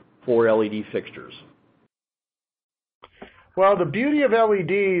for LED fixtures? Well, the beauty of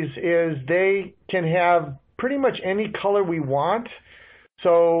LEDs is they can have pretty much any color we want.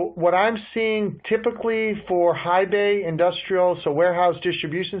 So what I'm seeing typically for high bay industrial, so warehouse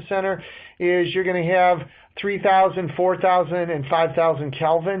distribution center, is you're going to have 3,000, 4,000, and 5,000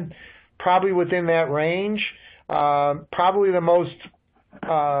 Kelvin, probably within that range. Probably the most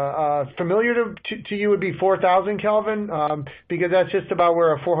familiar to you would be 4,000 Kelvin because that's just about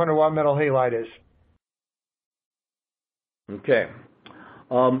where a 400 watt metal halide is. Okay.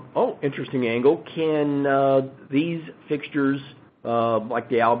 Interesting angle. Can these fixtures like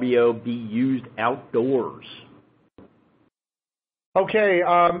the Albio be used outdoors? Okay,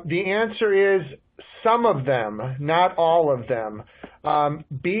 the answer is some of them, not all of them.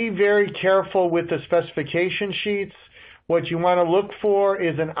 Be very careful with the specification sheets. What you want to look for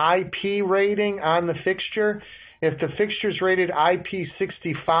is an IP rating on the fixture. If the fixture is rated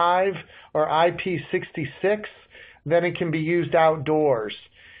IP65 or IP66, then it can be used outdoors.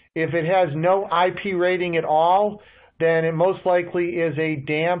 If it has no IP rating at all, then it most likely is a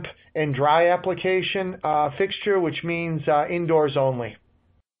damp and dry application fixture, which means indoors only.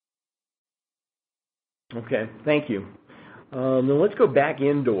 Okay, thank you. Now let's go back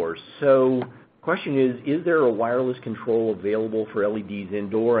indoors. So question is there a wireless control available for LEDs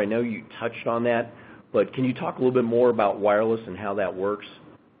indoor? I know you touched on that, but can you talk a little bit more about wireless and how that works?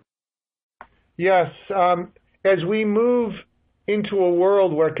 Yes. As we move into a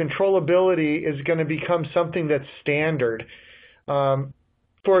world where controllability is going to become something that's standard,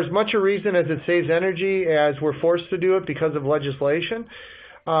 for as much a reason as it saves energy as we're forced to do it because of legislation,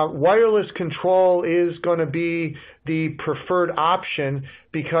 wireless control is going to be the preferred option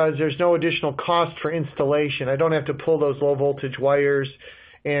because there's no additional cost for installation. I don't have to pull those low voltage wires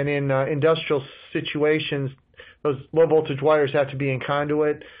and in industrial situations, those low voltage wires have to be in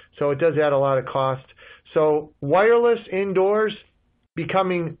conduit, so it does add a lot of cost. So wireless indoors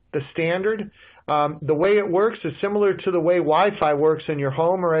becoming the standard. The way it works is similar to the way Wi-Fi works in your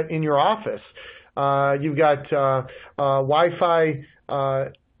home or in your office. You've got Wi-Fi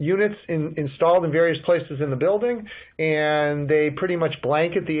units installed in various places in the building, and they pretty much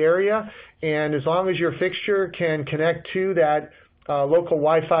blanket the area. And as long as your fixture can connect to that local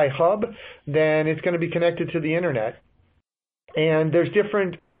Wi-Fi hub, then it's going to be connected to the internet. And there's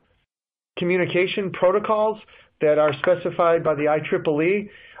different communication protocols that are specified by the IEEE.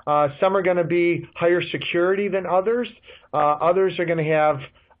 Some are going to be higher security than others. Others are going to have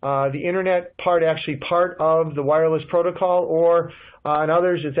the internet part actually part of the wireless protocol, or in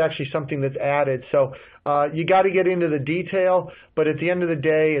others it's actually something that's added. So you got to get into the detail, but at the end of the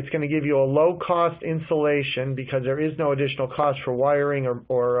day, it's going to give you a low-cost installation because there is no additional cost for wiring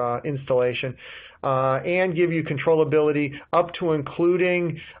or installation, and give you controllability up to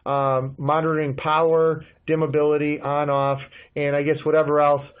including monitoring power, dimmability, on-off, and I guess whatever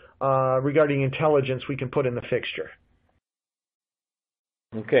else regarding intelligence we can put in the fixture.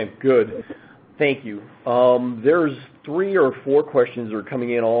 Okay, good. Thank you. There's 3 or 4 questions that are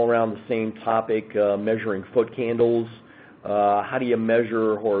coming in all around the same topic, measuring foot candles. How do you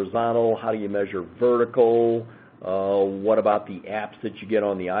measure horizontal? How do you measure vertical? What about the apps that you get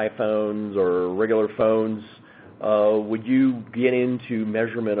on the iPhones or regular phones? Would you get into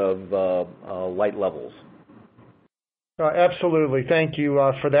measurement of light levels? Absolutely. Thank you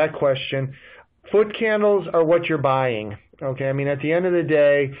for that question. Foot candles are what you're buying. Okay, I mean, at the end of the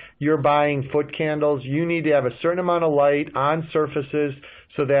day, you're buying foot candles. You need to have a certain amount of light on surfaces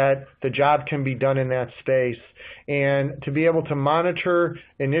so that the job can be done in that space. And to be able to monitor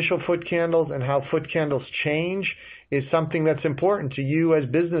initial foot candles and how foot candles change is something that's important to you as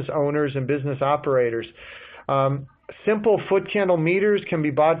business owners and business operators. Simple foot candle meters can be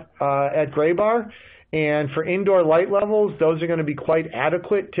bought at Graybar. And for indoor light levels, those are going to be quite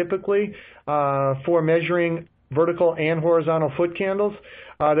adequate typically for measuring vertical and horizontal foot candles.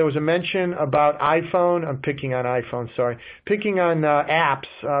 There was a mention about iPhone. I'm picking on iPhone, sorry. Picking on apps,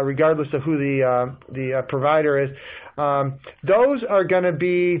 regardless of who the provider is. Those are going to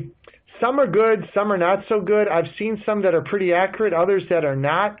be, some are good, some are not so good. I've seen some that are pretty accurate, others that are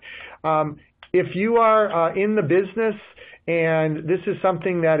not. If you are in the business and this is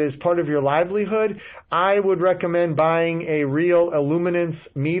something that is part of your livelihood, I would recommend buying a real illuminance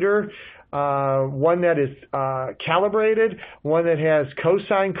meter. One that is calibrated, one that has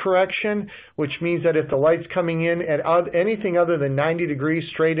cosine correction, which means that if the light's coming in at anything other than 90 degrees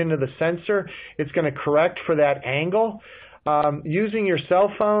straight into the sensor, it's going to correct for that angle. Using your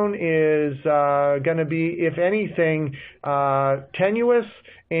cell phone is going to be, if anything, tenuous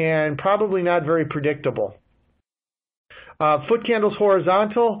and probably not very predictable. Foot candles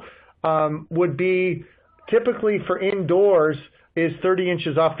horizontal would be typically for indoors is 30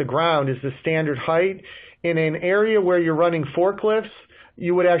 inches off the ground is the standard height. In an area where you're running forklifts,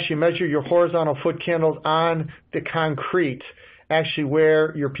 you would actually measure your horizontal foot candles on the concrete, actually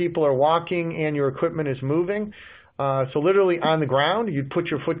where your people are walking and your equipment is moving. So literally on the ground, you'd put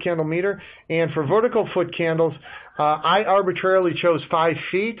your foot candle meter. And for vertical foot candles, I arbitrarily chose 5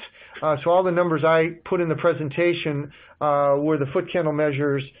 feet. So all the numbers I put in the presentation were the foot candle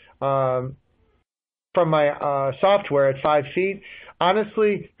measures from my software at 5 feet.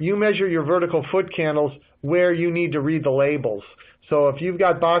 Honestly, you measure your vertical foot candles where you need to read the labels. So if you've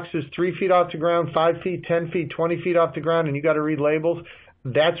got boxes 3 feet off the ground, 5 feet, 10 feet, 20 feet off the ground, and you got to read labels,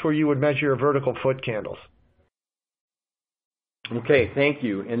 that's where you would measure your vertical foot candles. Okay, thank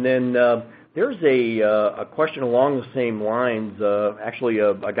you. And then there's a question along the same lines. Actually,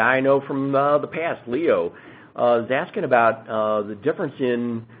 a guy I know from the past, Leo, is asking about the difference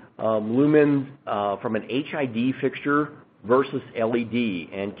in lumen from an HID fixture versus LED.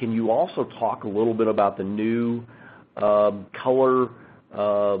 And can you also talk a little bit about the new color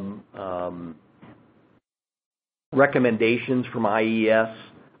recommendations from IES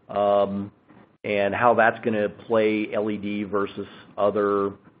and how that's going to play LED versus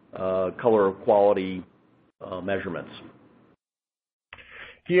other color quality measurements?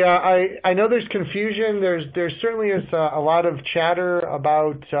 Yeah, I know there's confusion. There certainly is a lot of chatter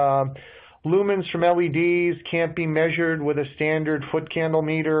about lumens from LEDs can't be measured with a standard foot candle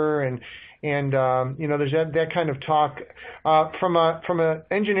meter, and you know, there's that kind of talk. From an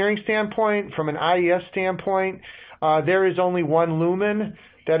engineering standpoint, from an IES standpoint, there is only one lumen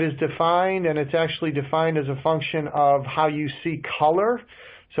that is defined, and it's actually defined as a function of how you see color.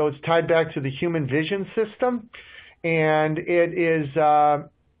 So it's tied back to the human vision system. and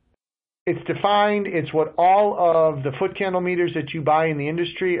it's defined. It's what all of the foot candle meters that you buy in the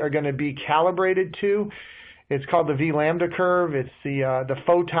industry are going to be calibrated to. It's called the V lambda curve. It's the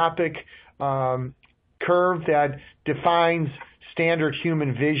photopic curve that defines standard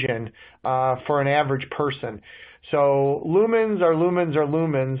human vision for an average person. So lumens are lumens are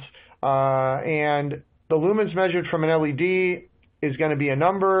lumens, and the lumens measured from an LED is going to be a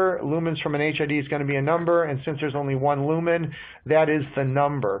number. Lumens from an HID is going to be a number, and since there's only one lumen, that is the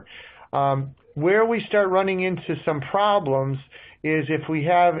number. Where we start running into some problems is if we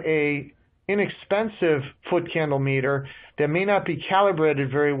have a inexpensive foot candle meter that may not be calibrated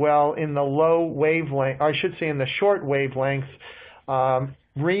very well in the low wavelength, I should say in the short wavelength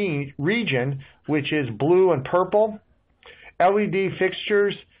region, which is blue and purple. LED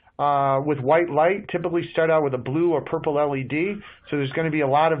fixtures with white light typically start out with a blue or purple LED, so there's going to be a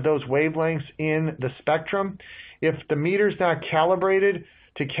lot of those wavelengths in the spectrum. If the meter's not calibrated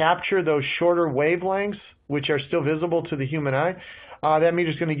to capture those shorter wavelengths, which are still visible to the human eye, that meter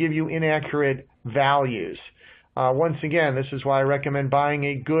is going to give you inaccurate values. Once again, this is why I recommend buying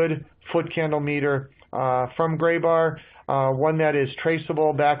a good foot candle meter from Graybar, one that is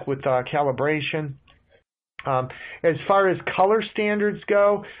traceable back with calibration. As far as color standards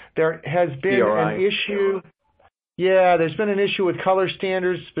go, there has been an issue. Yeah, there's been an issue with color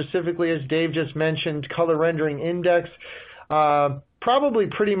standards, specifically, as Dave just mentioned, color rendering index, probably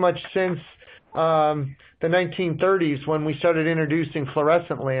pretty much since the 1930s when we started introducing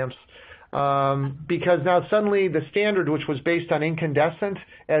fluorescent lamps, because now suddenly the standard, which was based on incandescent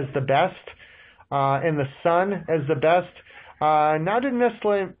as the best and the sun as the best, now didn't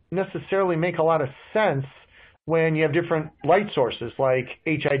necessarily make a lot of sense when you have different light sources like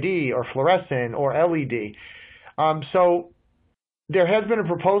HID or fluorescent or LED. So there has been a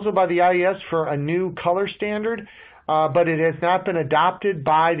proposal by the IES for a new color standard, but it has not been adopted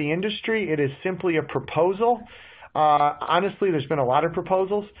by the industry. It is simply a proposal. Honestly, there's been a lot of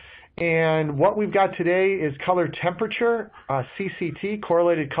proposals. And what we've got today is color temperature, CCT,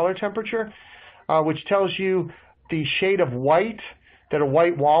 correlated color temperature, which tells you the shade of white that a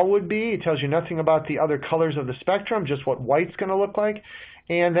white wall would be. It tells you nothing about the other colors of the spectrum, just what white's going to look like.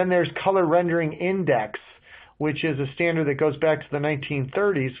 And then there's color rendering index, which is a standard that goes back to the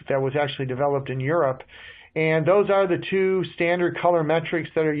 1930s that was actually developed in Europe. And those are the two standard color metrics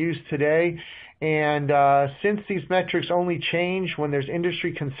that are used today. And since these metrics only change when there's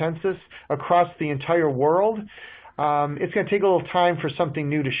industry consensus across the entire world, it's going to take a little time for something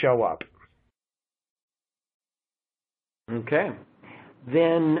new to show up. Okay.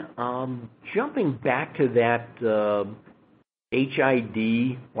 Then jumping back to that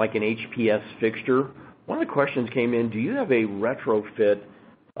HID, like an HPS fixture, one of the questions came in, do you have a retrofit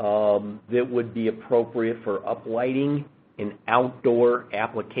that would be appropriate for uplighting an outdoor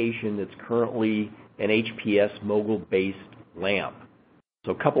application that's currently an HPS mogul-based lamp?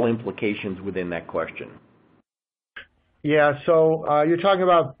 So a couple implications within that question. Yeah, so you're talking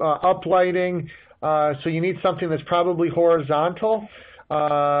about uplighting, so you need something that's probably horizontal,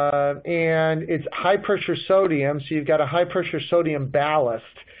 and it's high-pressure sodium, so you've got a high-pressure sodium ballast.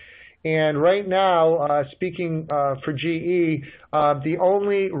 And right now, speaking for GE, the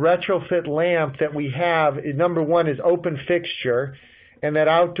only retrofit lamp that we have, number one, is open fixture, and that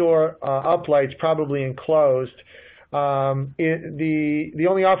outdoor uplight's probably enclosed. The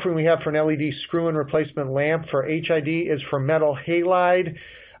only offering we have for an LED screw-in replacement lamp for HID is for metal halide,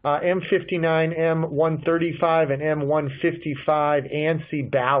 M59, M135, and M155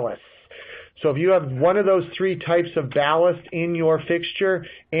 ANSI ballasts. So if you have one of those three types of ballast in your fixture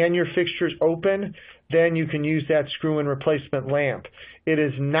and your fixture's open, then you can use that screw-in replacement lamp. It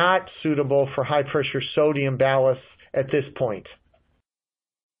is not suitable for high-pressure sodium ballasts at this point.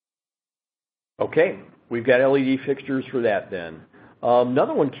 Okay, we've got LED fixtures for that then.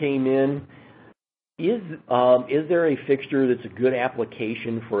 Another one came in. Is there a fixture that's a good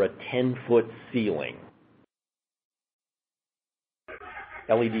application for a 10-foot ceiling?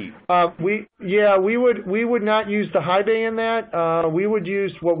 LED. We would not use the high bay in that. We would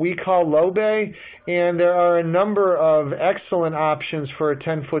use what we call low bay, and there are a number of excellent options for a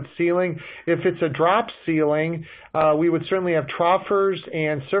 10-foot ceiling. If it's a drop ceiling, we would certainly have troughers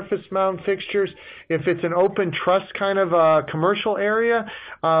and surface mount fixtures. If it's an open truss kind of commercial area,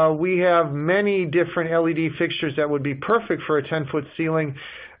 we have many different LED fixtures that would be perfect for a 10-foot ceiling.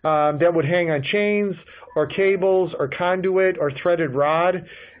 That would hang on chains or cables or conduit or threaded rod.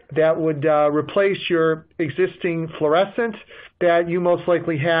 that would replace your existing fluorescent that you most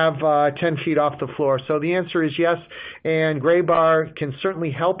likely have 10 feet off the floor. So the answer is yes, and Graybar can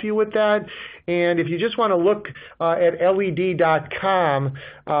certainly help you with that. And if you just want to look at LED.com,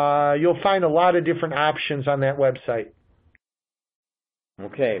 you'll find a lot of different options on that website.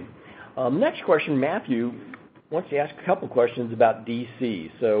 Okay. Next question, Matthew wants to ask a couple questions about DC.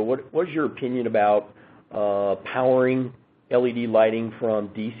 So what's your opinion about powering LED lighting from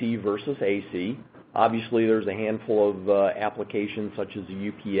DC versus AC? Obviously, there's a handful of applications such as a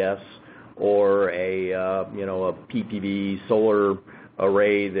UPS or a a PPV solar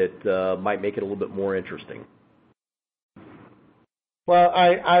array that might make it a little bit more interesting. Well,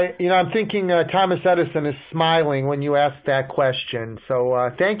 I'm thinking Thomas Edison is smiling when you ask that question.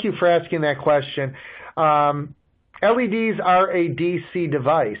 So thank you for asking that question. LEDs are a DC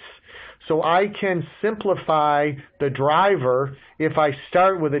device. So I can simplify the driver if I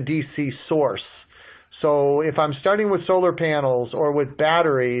start with a DC source. So if I'm starting with solar panels or with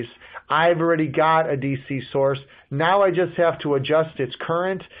batteries, I've already got a DC source. Now I just have to adjust its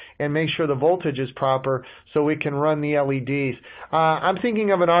current and make sure the voltage is proper so we can run the LEDs. I'm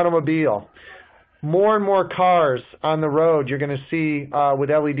thinking of an automobile. More and more cars on the road you're going to see with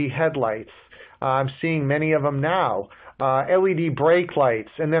LED headlights. I'm seeing many of them now. LED brake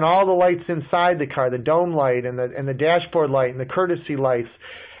lights, and then all the lights inside the car, the dome light and the dashboard light and the courtesy lights.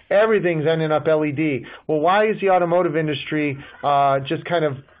 Everything's ending up LED. Well, why is the automotive industry just kind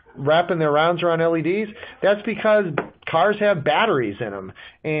of wrapping their rounds around LEDs? That's because cars have batteries in them,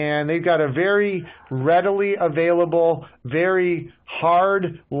 and they've got a very readily available, very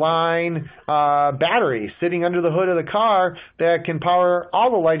hard line battery sitting under the hood of the car that can power all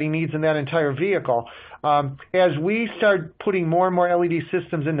the lighting needs in that entire vehicle. As we start putting more and more LED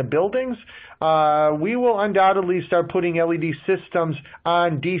systems into buildings, we will undoubtedly start putting LED systems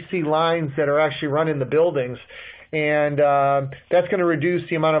on DC lines that are actually running the buildings. And that's going to reduce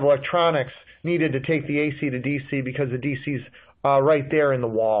the amount of electronics needed to take the AC to DC because the DC's right there in the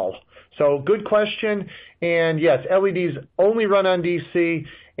wall. So good question. And yes, LEDs only run on DC.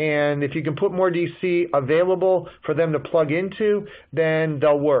 And if you can put more DC available for them to plug into, then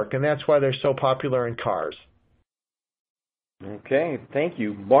they'll work. And that's why they're so popular in cars. Okay, thank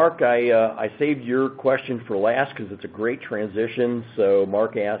you. Mark, I saved your question for last because it's a great transition. So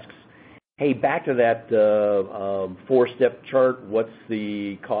Mark asks, hey, back to that four-step chart, what's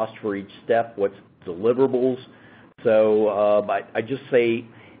the cost for each step? What's deliverables? So I just say,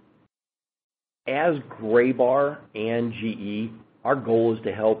 as Graybar and GE, our goal is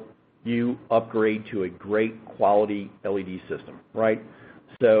to help you upgrade to a great quality LED system, right?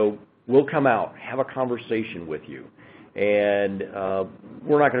 So we'll come out, have a conversation with you, and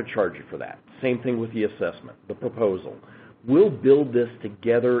we're not going to charge you for that. Same thing with the assessment, the proposal. We'll build this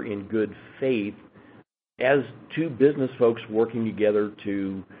together in good faith as two business folks working together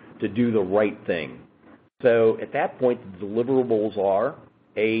to do the right thing. So at that point, the deliverables are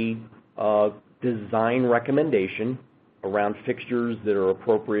a design recommendation around fixtures that are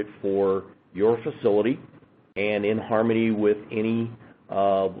appropriate for your facility and in harmony with any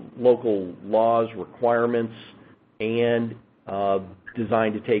local laws, requirements, and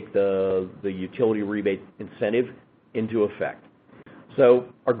designed to take the utility rebate incentive into effect. So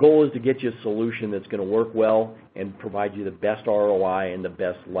our goal is to get you a solution that's going to work well and provide you the best ROI and the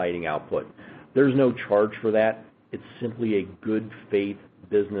best lighting output. There's no charge for that. It's simply a good faith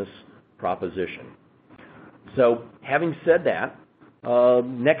business proposition. So having said that,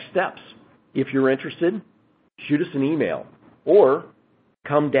 next steps. If you're interested, shoot us an email or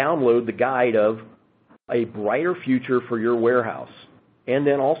come download the guide of A Brighter Future for Your Warehouse, and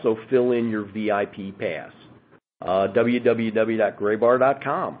then also fill in your VIP pass.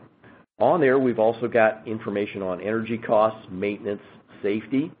 www.graybar.com. On there, we've also got information on energy costs, maintenance,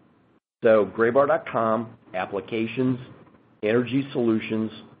 safety. So graybar.com, applications, energy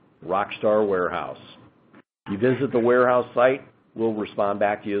solutions, Rockstar Warehouse. You visit the warehouse site, we'll respond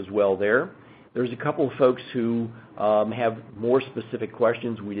back to you as well there. There's a couple of folks who have more specific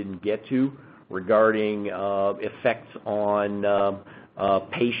questions we didn't get to regarding effects on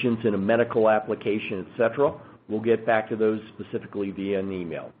patients in a medical application, etc. We'll get back to those specifically via an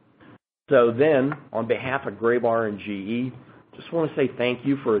email. So then, on behalf of Graybar and GE, just want to say thank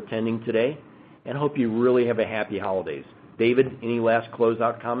you for attending today and hope you really have a happy holidays. David, any last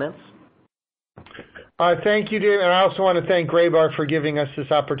closeout comments? Thank you, David. And I also want to thank Graybar for giving us this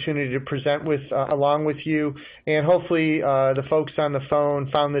opportunity to present along with you. And hopefully the folks on the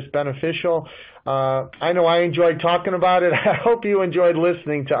phone found this beneficial. I know I enjoyed talking about it. I hope you enjoyed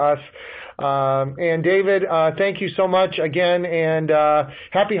listening to us. And David, thank you so much again, and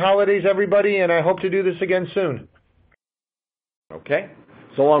happy holidays, everybody, and I hope to do this again soon. Okay.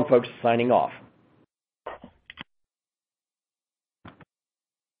 So long, folks. Signing off.